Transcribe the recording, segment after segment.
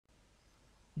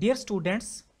Dear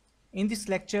students, in this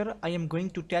lecture I am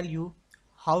going to tell you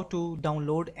how to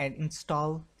download and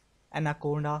install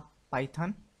Anaconda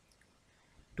Python.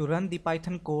 To run the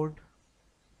Python code,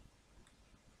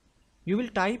 you will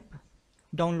type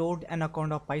download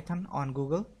Anaconda Python on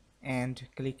Google and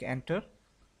click enter.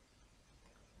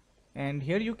 And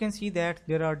here you can see that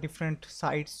there are different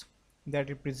sites that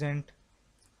represent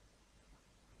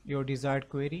your desired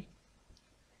query.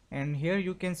 And here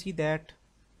you can see that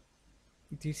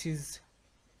this is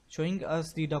showing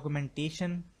us the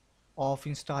documentation of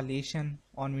installation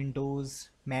on Windows,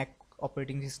 Mac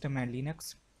operating system and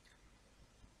Linux.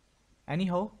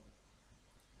 Anyhow,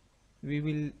 we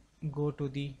will go to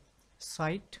the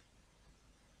site,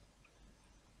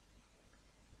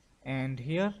 and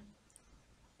here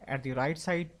at the right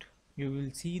side you will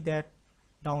see that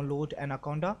download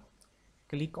Anaconda.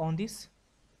 Click on this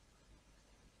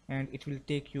and it will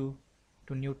take you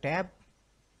to new tab,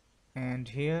 and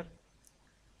here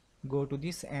go to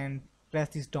this and press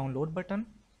this download button,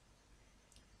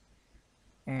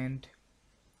 and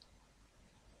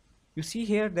you see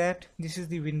here that this is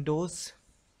the Windows,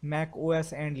 Mac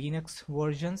OS and Linux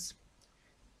versions,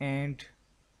 and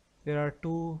there are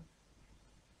two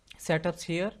setups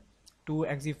here, two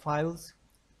exe files.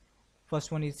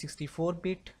 First one is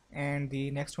 64-bit and the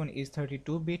next one is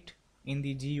 32-bit in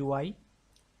the GUI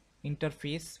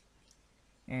interface.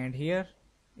 And here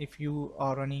if you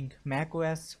are running Mac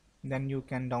OS, then you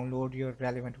can download your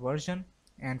relevant version,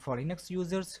 and for Linux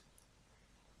users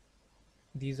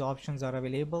these options are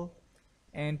available.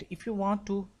 And if you want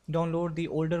to download the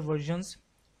older versions,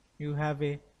 you have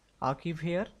a archive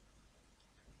here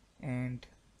and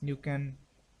you can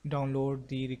download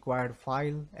the required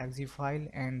file, exe file,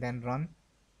 and then run.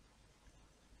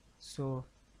 So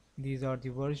these are the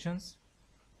versions.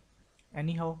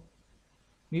 Anyhow,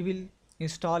 we will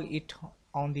install it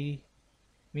on the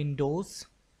Windows.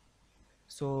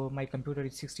 So my computer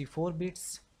is 64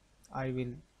 bits. I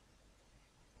will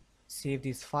save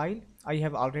this file. I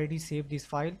have already saved this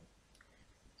file,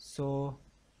 so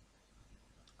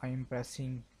I am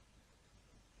pressing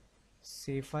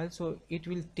save file. So it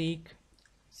will take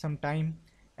some time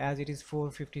as it is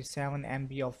 457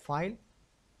 MB of file.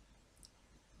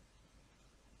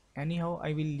 Anyhow,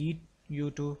 I will lead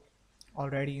you to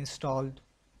already installed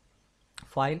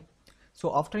file.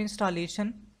 So after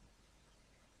installation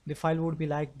the file would be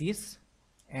like this,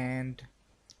 and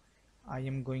I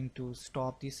am going to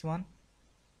stop this one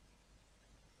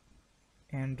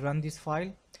and run this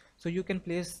file. So you can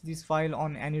place this file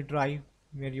on any drive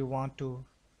where you want to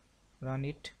run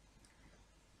it.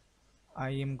 I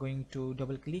am going to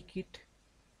double click it,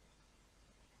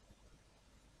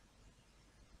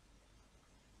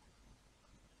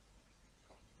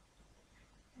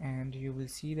 and you will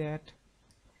see that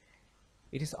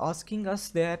it is asking us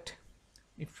that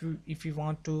if you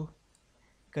want to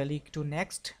click to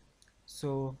next.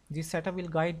 So this setup will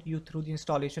guide you through the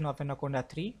installation of Anaconda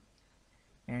 3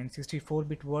 and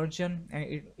 64-bit version,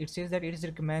 and it says that it is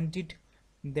recommended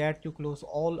that you close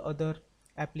all other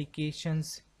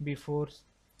applications before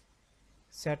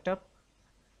setup.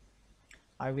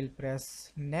 I will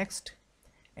press next,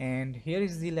 and here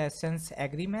is the license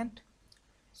agreement.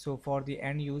 So for the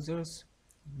end users,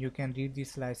 you can read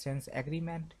this license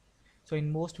agreement. So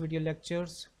in most video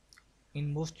lectures,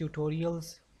 in most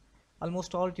tutorials,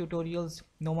 almost all tutorials,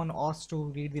 no one asks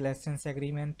to read the license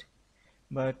agreement,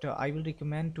 but I will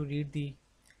recommend to read the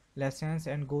license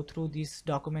and go through this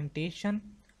documentation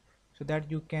so that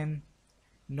you can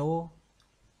know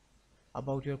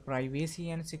about your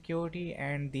privacy and security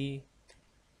and the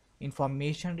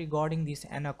information regarding this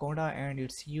Anaconda and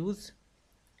its use.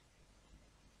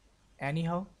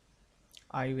 Anyhow,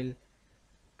 I will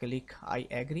click I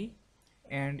agree,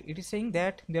 and it is saying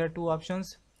that there are two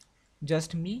options: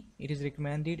 just me, it is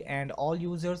recommended, and all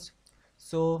users.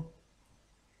 So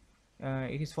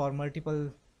it is for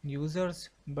multiple users,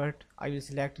 but I will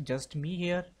select just me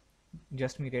here,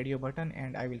 just me radio button,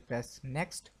 and I will press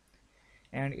next.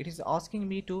 And it is asking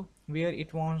me to where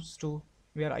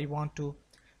I want to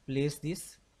place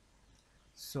this.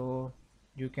 So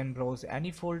you can browse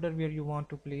any folder where you want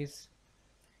to place.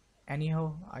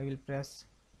 Anyhow, I will press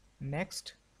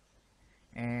next,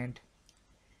 and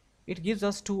it gives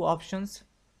us two options: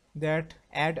 that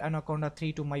add Anaconda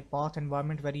 3 to my path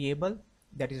environment variable.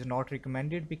 That is not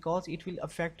recommended because it will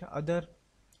affect other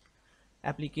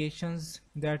applications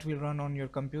that will run on your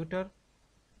computer.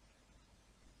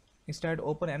 Instead,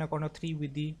 open Anaconda 3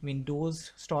 with the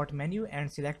Windows start menu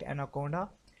and select Anaconda.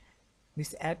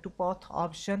 This add to path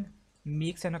option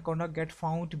makes Anaconda get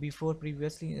found before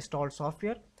previously installed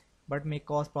software, but may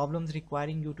cause problems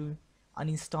requiring you to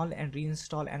uninstall and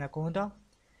reinstall Anaconda.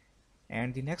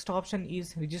 And the next option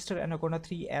is register Anaconda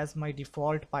 3 as my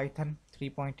default Python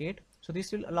 3.8. So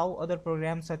this will allow other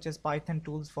programs such as Python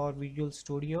tools for Visual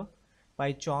Studio,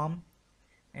 PyCharm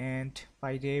and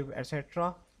PyDev,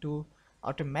 etc. to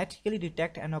automatically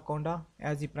detect Anaconda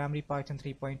as the primary Python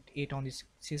 3.8 on this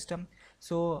system.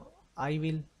 So I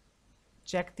will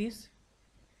check this.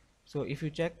 So if you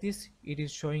check this, it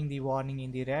is showing the warning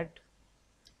in the red,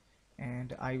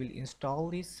 and I will install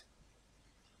this.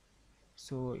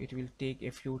 So it will take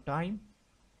a few time.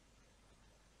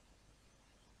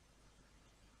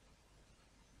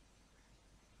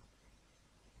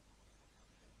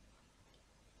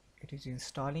 It is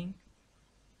installing.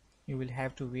 You will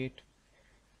have to wait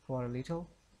for a little.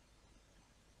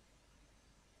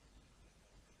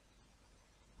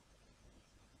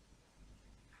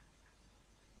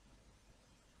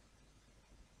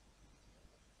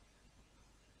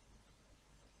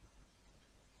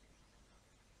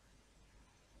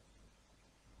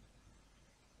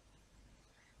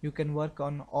 You can work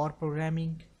on OR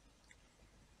programming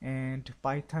and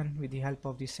Python with the help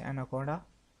of this Anaconda.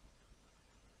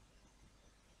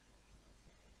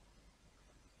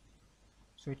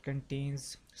 So it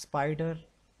contains Spider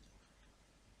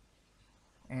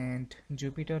and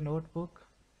Jupyter Notebook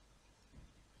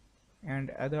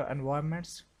and other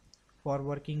environments for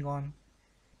working on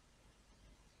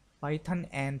Python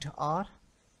and R,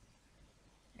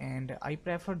 and I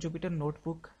prefer Jupyter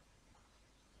Notebook.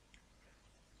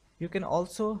 You can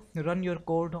also run your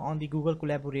code on the Google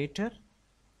Collaborator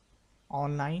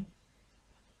online.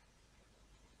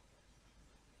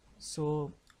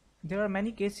 So there are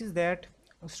many cases that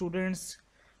students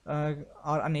are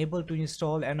unable to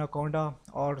install Anaconda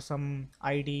or some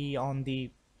IDE on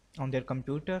their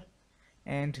computer,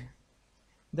 and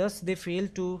thus they fail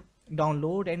to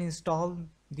download and install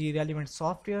the relevant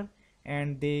software,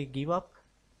 and they give up,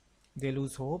 they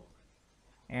lose hope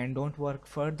and don't work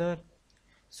further.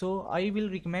 So I will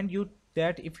recommend you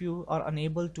that if you are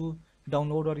unable to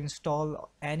download or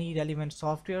install any relevant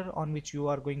software on which you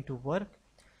are going to work,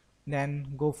 then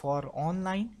go for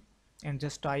online and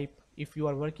just type, if you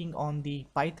are working on the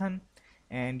Python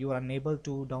and you are unable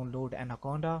to download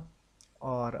Anaconda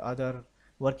or other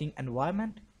working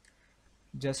environment,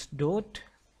 just don't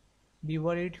be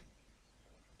worried.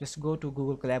 Just go to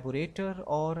Google Collaborator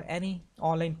or any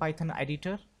online Python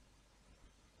editor.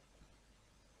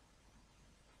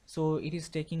 So it is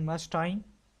taking much time.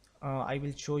 I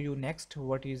will show you next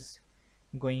what is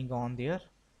going on there.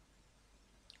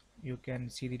 You can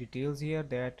see the details here,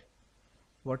 that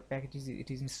what packages it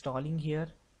is installing here.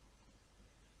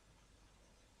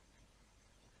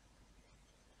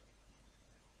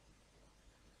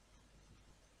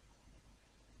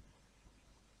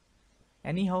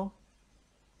 Anyhow,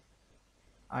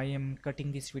 I am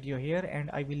cutting this video here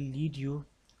and I will lead you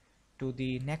to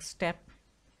the next step.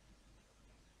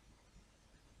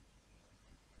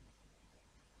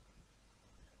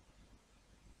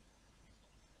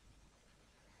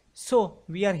 So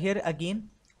we are here again,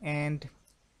 and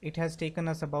it has taken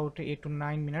us about 8 to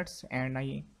 9 minutes,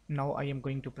 and now I am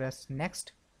going to press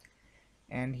next,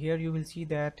 and here you will see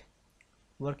that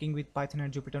working with Python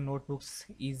and Jupyter notebooks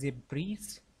is a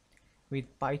breeze with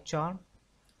PyCharm.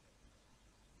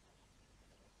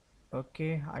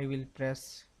 Okay, I will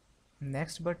press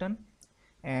next button,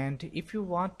 and if you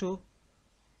want to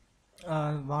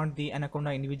want the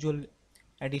Anaconda individual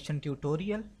edition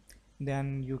tutorial,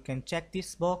 then you can check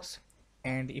this box,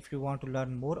 and if you want to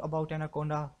learn more about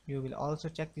Anaconda, you will also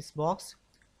check this box,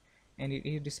 and it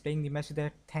is displaying the message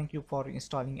that thank you for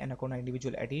installing Anaconda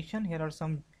individual edition. Here are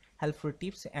some helpful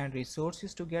tips and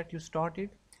resources to get you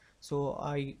started. So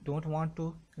I don't want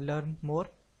to learn more,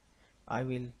 I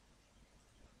will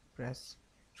press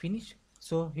finish.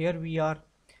 So here we are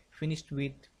finished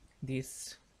with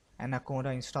this Anaconda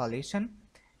installation,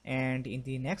 and in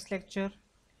the next lecture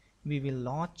we will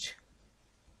launch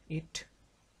it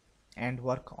and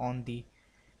work on the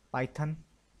Python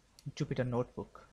Jupyter notebook.